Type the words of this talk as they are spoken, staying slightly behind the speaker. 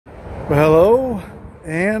Hello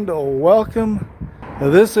and welcome.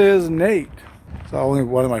 This is Nate. It's only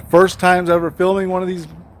one of my first times ever filming one of these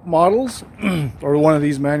models or one of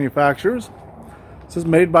these manufacturers. This is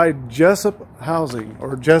made by Jessup Housing,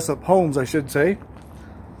 or Jessup Homes I should say.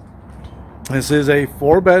 This is a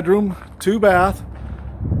 4-bedroom, 2-bath.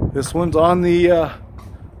 This one's on the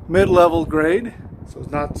mid-level grade, so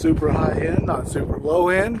it's not super high end, not super low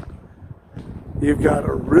end. You've got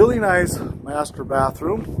a really nice master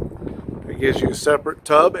bathroom. It gives you a separate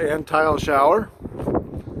tub and tile shower.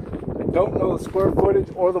 I don't know the square footage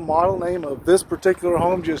or the model name of this particular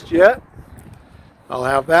home just yet. I'll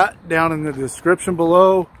have that down in the description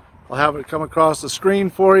below. I'll have it come across the screen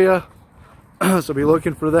for you, so be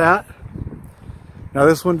looking for that. Now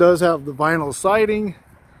this one does have the vinyl siding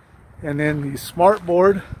and then the smart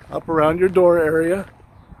board up around your door area.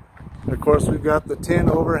 And of course we've got the tin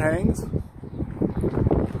overhangs.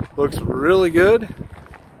 Looks really good.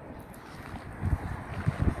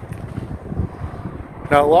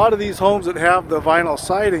 Now a lot of these homes that have the vinyl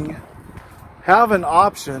siding have an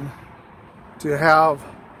option to have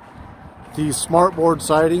the smart board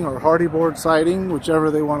siding or hardy board siding,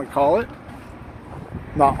 whichever they want to call it.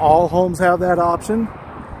 Not all homes have that option.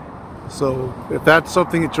 So if that's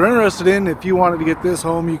something that you're interested in, if you wanted to get this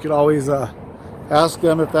home, you could always ask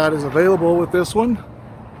them if that is available with this one.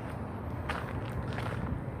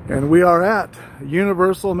 And we are at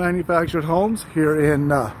Universal Manufactured Homes here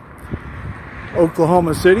in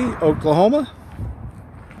Oklahoma City, Oklahoma.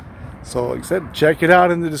 So like I said, check it out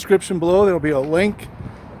in the description below. There'll be a link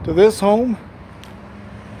to this home.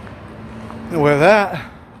 And with that,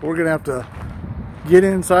 we're gonna have to get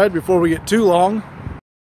inside before we get too long.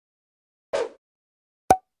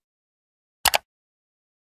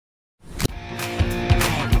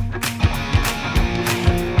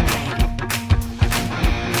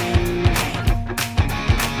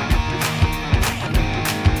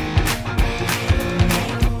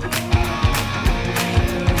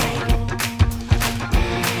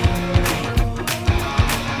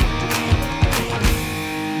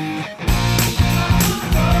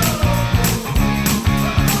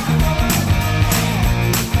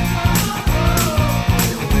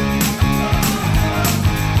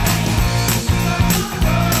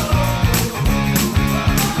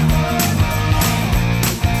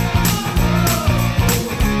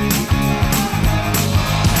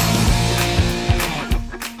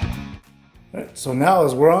 So now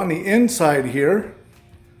as we're on the inside here,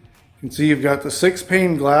 you can see you've got the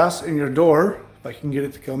 6-pane glass in your door. If I can get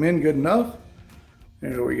it to come in good enough.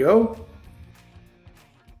 There we go.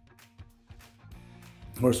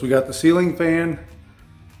 Of course, we got the ceiling fan.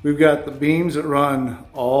 We've got the beams that run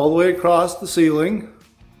all the way across the ceiling.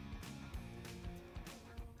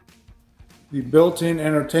 The built-in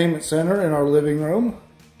entertainment center in our living room.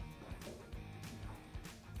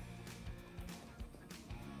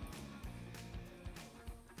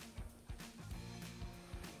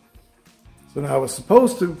 So now I was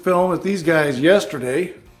supposed to film with these guys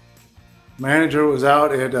yesterday. Manager was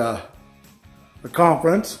out at a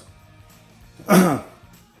conference.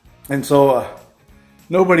 And so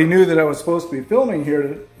nobody knew that I was supposed to be filming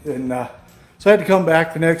here. And so I had to come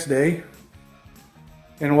back the next day.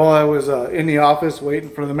 And while I was in the office waiting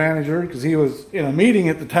for the manager, because he was in a meeting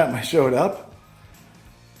at the time I showed up.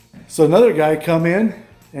 So another guy come in,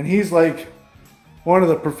 and he's like one of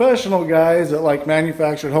the professional guys at like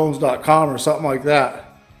manufacturedhomes.com or something like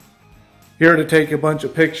that. Here to take a bunch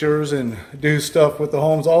of pictures and do stuff with the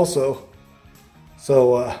homes also.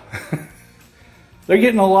 So they're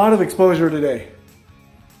getting a lot of exposure today.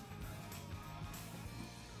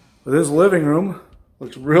 But this living room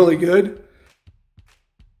looks really good.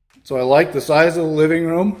 So I like the size of the living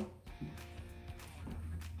room.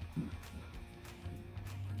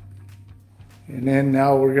 And then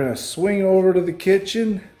now we're going to swing over to the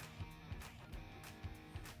kitchen.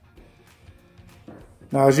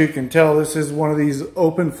 Now as you can tell, this is one of these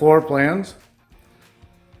open floor plans.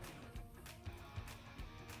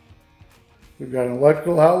 We've got an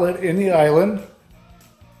electrical outlet in the island.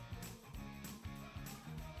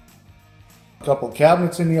 A couple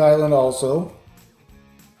cabinets in the island also.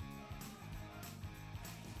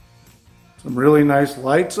 Some really nice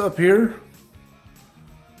lights up here.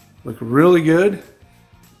 Look really good.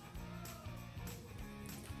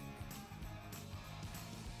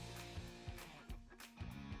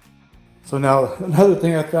 So now another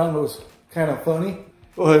thing I found was kind of funny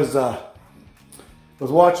was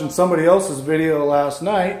watching somebody else's video last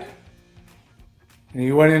night, and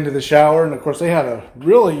he went into the shower, and of course they had a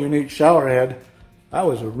really unique shower head. That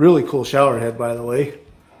was a really cool shower head, by the way.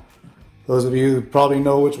 Those of you who probably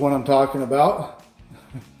know which one I'm talking about.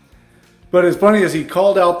 But as funny as he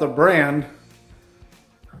called out the brand,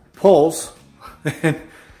 Pulse, and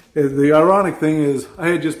the ironic thing is I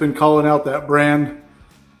had just been calling out that brand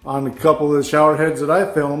on a couple of the shower heads that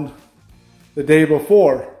I filmed the day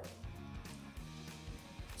before.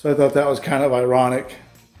 So I thought that was kind of ironic.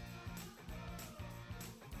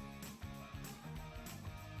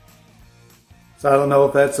 So I don't know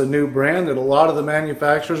if that's a new brand that a lot of the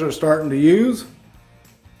manufacturers are starting to use,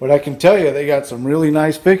 but I can tell you they got some really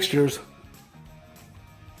nice fixtures.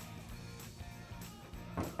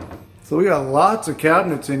 So we got lots of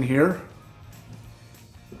cabinets in here.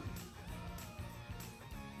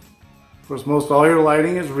 Of course, most all your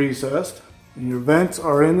lighting is recessed and your vents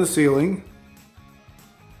are in the ceiling.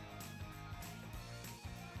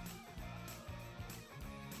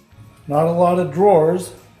 Not a lot of drawers.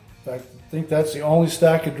 In fact, I think that's the only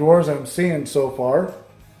stack of drawers I'm seeing so far.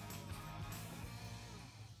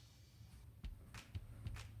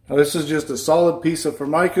 Now this is just a solid piece of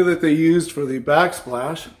Formica that they used for the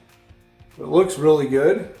backsplash. It looks really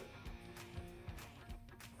good.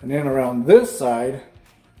 And then around this side,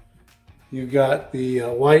 you've got the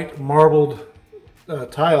white marbled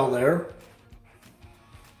tile there.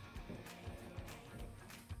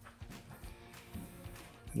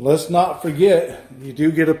 And let's not forget, you do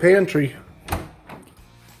get a pantry.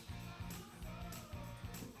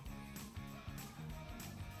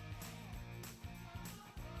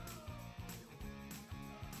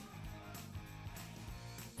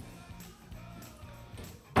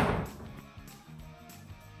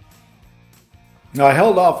 Now I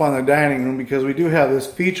held off on the dining room because we do have this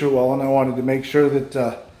feature wall and I wanted to make sure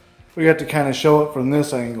that we got to kind of show it from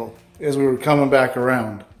this angle as we were coming back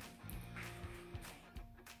around.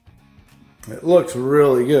 It looks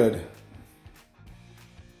really good.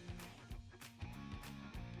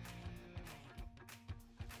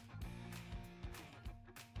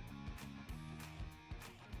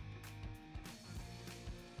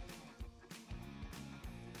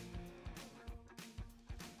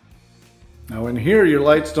 Now in here, your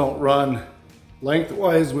lights don't run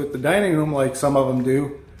lengthwise with the dining room like some of them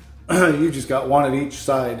do. You just got one at each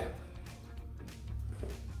side.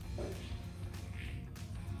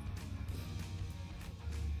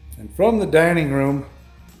 And from the dining room,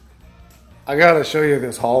 I gotta show you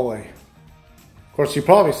this hallway. Of course, you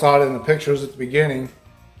probably saw it in the pictures at the beginning.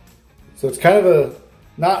 So it's kind of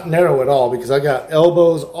not narrow at all because I got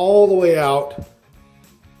elbows all the way out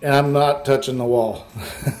and I'm not touching the wall.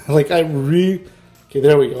 Like okay,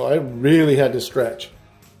 there we go. I really had to stretch.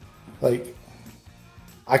 Like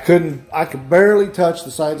I could barely touch the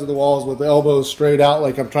sides of the walls with the elbows straight out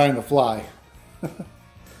like I'm trying to fly.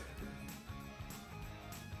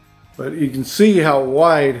 But you can see how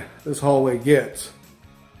wide this hallway gets.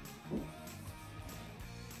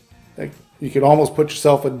 Like you could almost put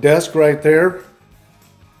yourself a desk right there.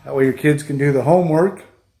 That way your kids can do the homework.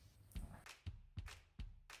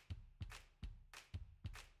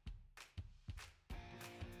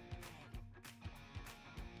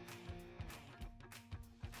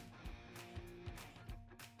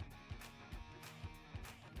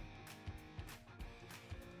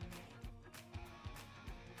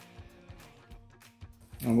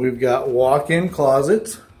 And we've got walk-in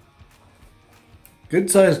closets.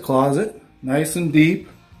 Good sized closet, nice and deep.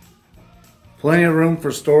 Plenty of room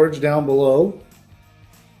for storage down below.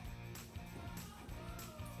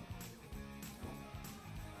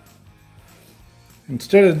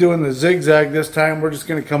 Instead of doing the zigzag this time, we're just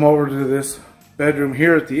going to come over to this bedroom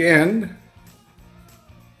here at the end.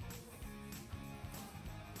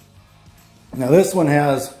 Now this one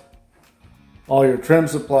has all your trim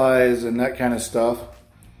supplies and that kind of stuff.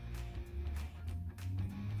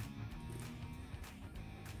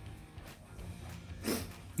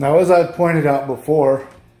 Now, as I've pointed out before,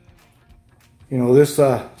 you know, this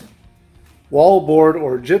wall board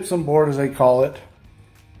or gypsum board as they call it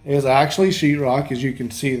is actually sheetrock, as you can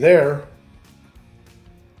see there.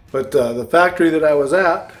 But the factory that I was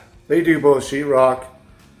at, they do both sheetrock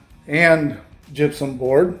and gypsum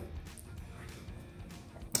board.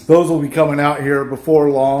 Those will be coming out here before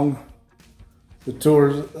long, the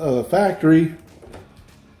tours of the factory.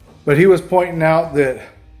 But he was pointing out that,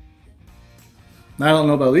 I don't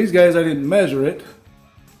know about these guys, I didn't measure it.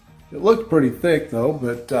 It looked pretty thick though,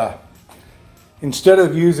 but instead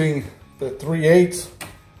of using the 3/8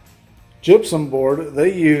 gypsum board,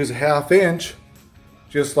 they use 1/2 inch,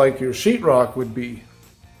 just like your sheetrock would be.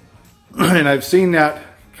 And I've seen that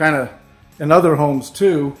kind of in other homes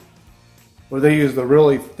too, where they use the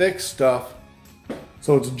really thick stuff.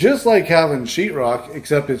 So it's just like having sheetrock,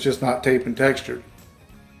 except it's just not tape and textured.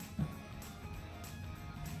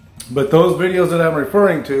 But those videos that I'm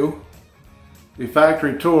referring to the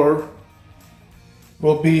factory tour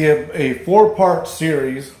will be a 4-part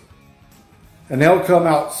series, and they'll come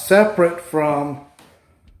out separate from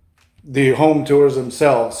the home tours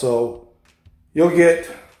themselves. So you'll get,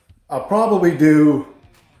 I'll probably do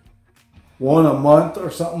one a month or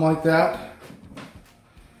something like that,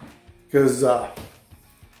 because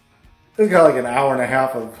it's got like an hour and a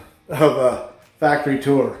half of a factory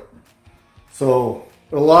tour. So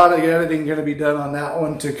a lot of editing going to be done on that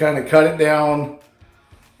one to kind of cut it down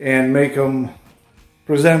and make them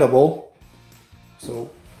presentable.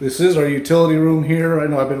 So this is our utility room here. I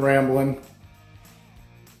know I've been rambling.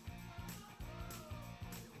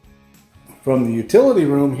 From the utility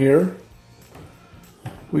room here,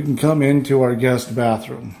 we can come into our guest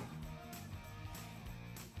bathroom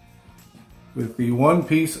with the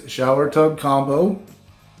 1-piece shower tub combo.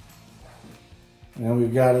 And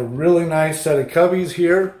we've got a really nice set of cubbies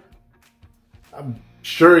here. I'm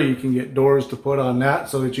sure you can get doors to put on that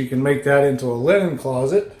so that you can make that into a linen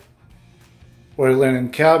closet, or a linen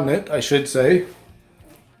cabinet, I should say.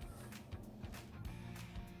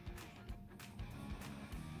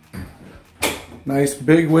 Nice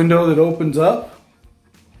big window that opens up.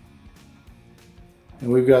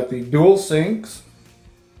 And we've got the dual sinks.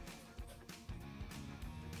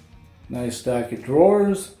 Nice stack of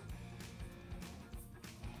drawers.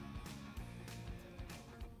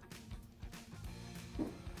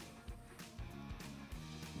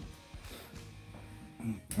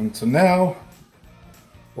 And so now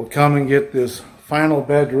we'll come and get this final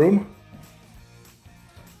bedroom.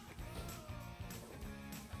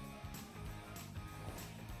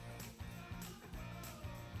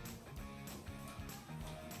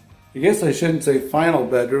 I guess I shouldn't say final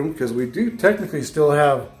bedroom, because we do technically still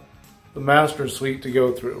have the master suite to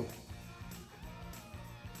go through.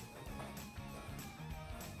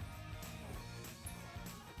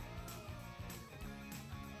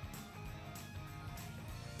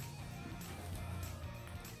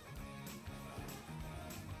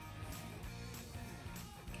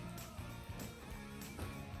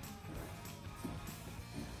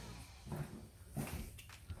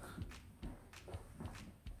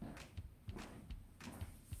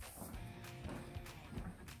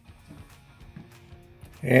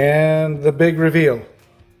 And the big reveal.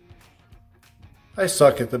 I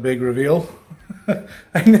suck at the big reveal.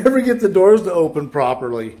 I never get the doors to open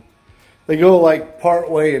properly. They go like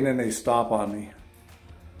part way and then they stop on me.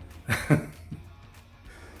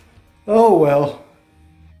 Oh well.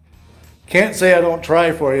 Can't say I don't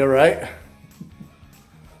try for you, right? I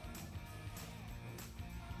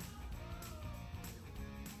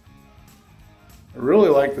really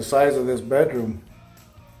like the size of this bedroom.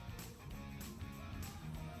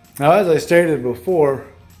 Now, as I stated before,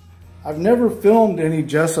 I've never filmed any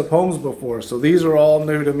Jessup Homes before, so these are all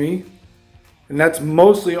new to me. And that's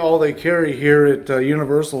mostly all they carry here at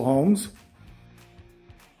Universal Homes.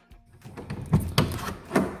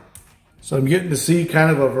 So I'm getting to see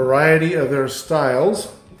kind of a variety of their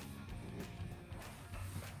styles.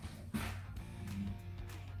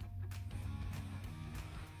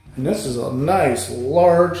 And this is a nice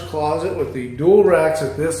large closet with the dual racks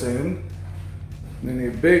at this end. And then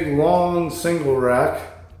a big long single rack.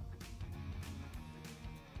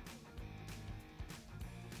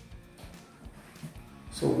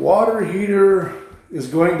 So water heater is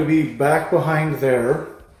going to be back behind there.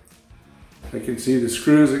 I can see the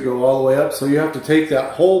screws that go all the way up, so you have to take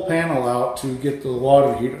that whole panel out to get to the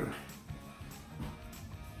water heater.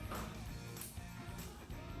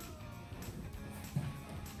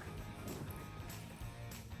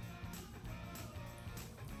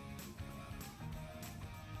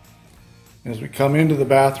 As we come into the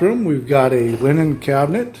bathroom, we've got a linen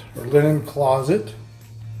cabinet or linen closet.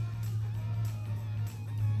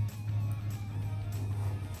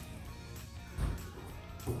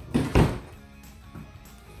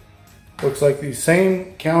 Looks like the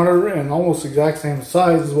same counter and almost exact same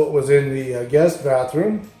size as what was in the guest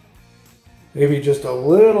bathroom. Maybe just a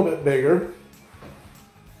little bit bigger.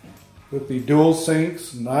 With the dual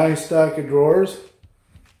sinks, nice stack of drawers.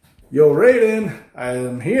 Yo, Raiden, I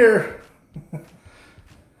am here.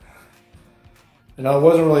 And it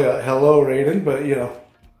wasn't really a hello Raiden, but you know,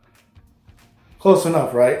 close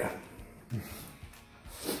enough, right?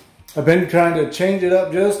 I've been trying to change it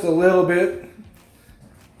up just a little bit.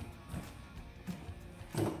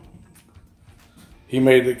 He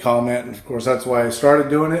made the comment, and of course that's why I started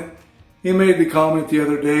doing it. He made the comment the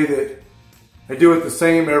other day that I do it the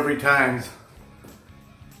same every time.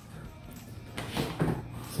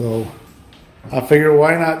 So I figure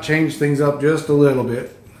why not change things up just a little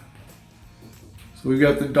bit. So we've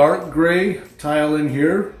got the dark gray tile in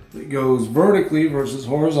here. that goes vertically versus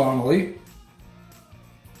horizontally.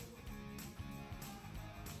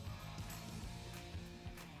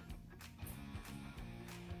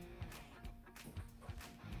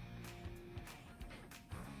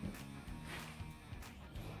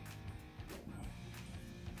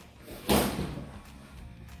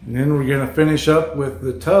 And then we're going to finish up with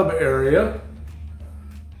the tub area.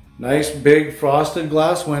 Nice big frosted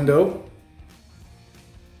glass window.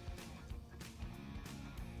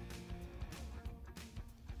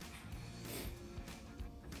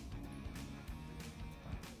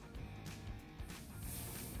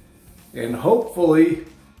 And hopefully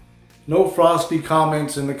no frosty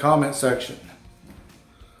comments in the comment section.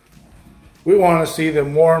 We want to see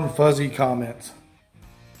them warm, fuzzy comments.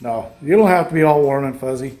 No, you don't have to be all warm and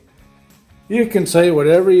fuzzy. You can say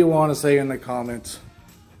whatever you want to say in the comments.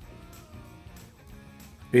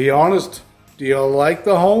 Be honest. Do you like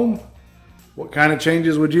the home? What kind of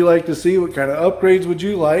changes would you like to see? What kind of upgrades would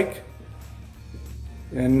you like?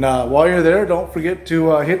 And while you're there, don't forget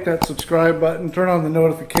to hit that subscribe button, turn on the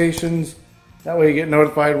notifications. That way you get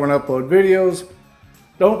notified when I upload videos.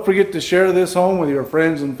 Don't forget to share this home with your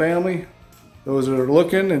friends and family, those that are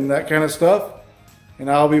looking and that kind of stuff. And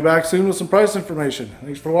I'll be back soon with some price information.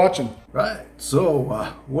 Thanks for watching. Right,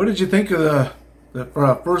 so what did you think of the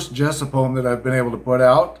first Jessup home that I've been able to put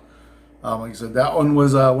out? Like I said, that one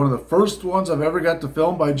was one of the first ones I've ever got to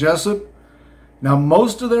film by Jessup. Now,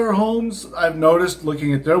 most of their homes, I've noticed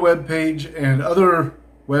looking at their webpage and other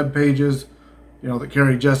web pages, you know, that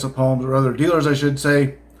carry Jessup Homes, or other dealers, I should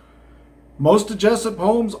say, most of Jessup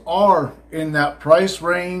Homes are in that price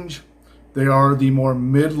range. They are the more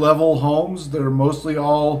mid-level homes. They're mostly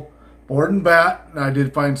all board and bat. And I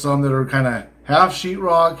did find some that are kind of half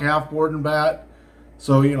sheetrock, half board and bat.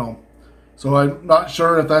 So, you know, so I'm not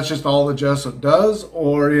sure if that's just all that Jessup does,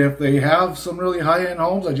 or if they have some really high-end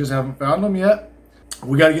homes. I just haven't found them yet.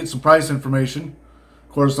 We got to get some price information.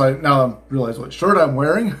 Of course, now I realize what shirt I'm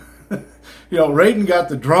wearing. You know, Raiden got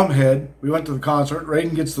the drum head. We went to the concert.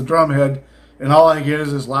 Raiden gets the drum head, and all I get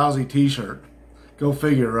is this lousy t-shirt. Go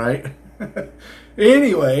figure, right?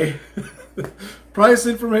 Anyway, price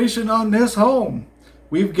information on this home.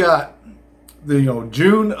 We've got the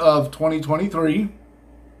June of 2023.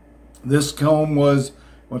 This home was,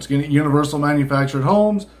 once again, Universal Manufactured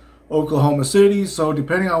Homes, Oklahoma City. So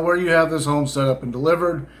depending on where you have this home set up and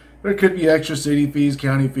delivered, there could be extra city fees,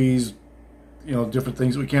 county fees, different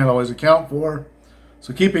things we can't always account for.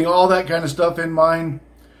 So keeping all that kind of stuff in mind,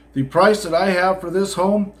 the price that I have for this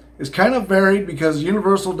home is kind of varied because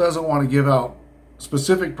Universal doesn't want to give out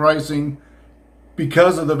specific pricing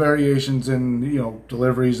because of the variations in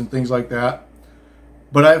deliveries and things like that.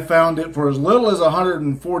 But I found it for as little as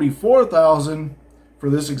 $144,000 for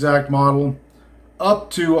this exact model,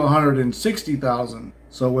 up to $160,000.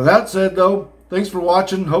 So with that said, though, thanks for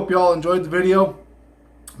watching. Hope you all enjoyed the video.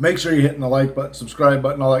 Make sure you're hitting the like button, subscribe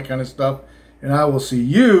button, all that kind of stuff. And I will see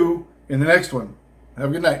you in the next one. Have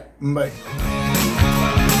a good night. Bye.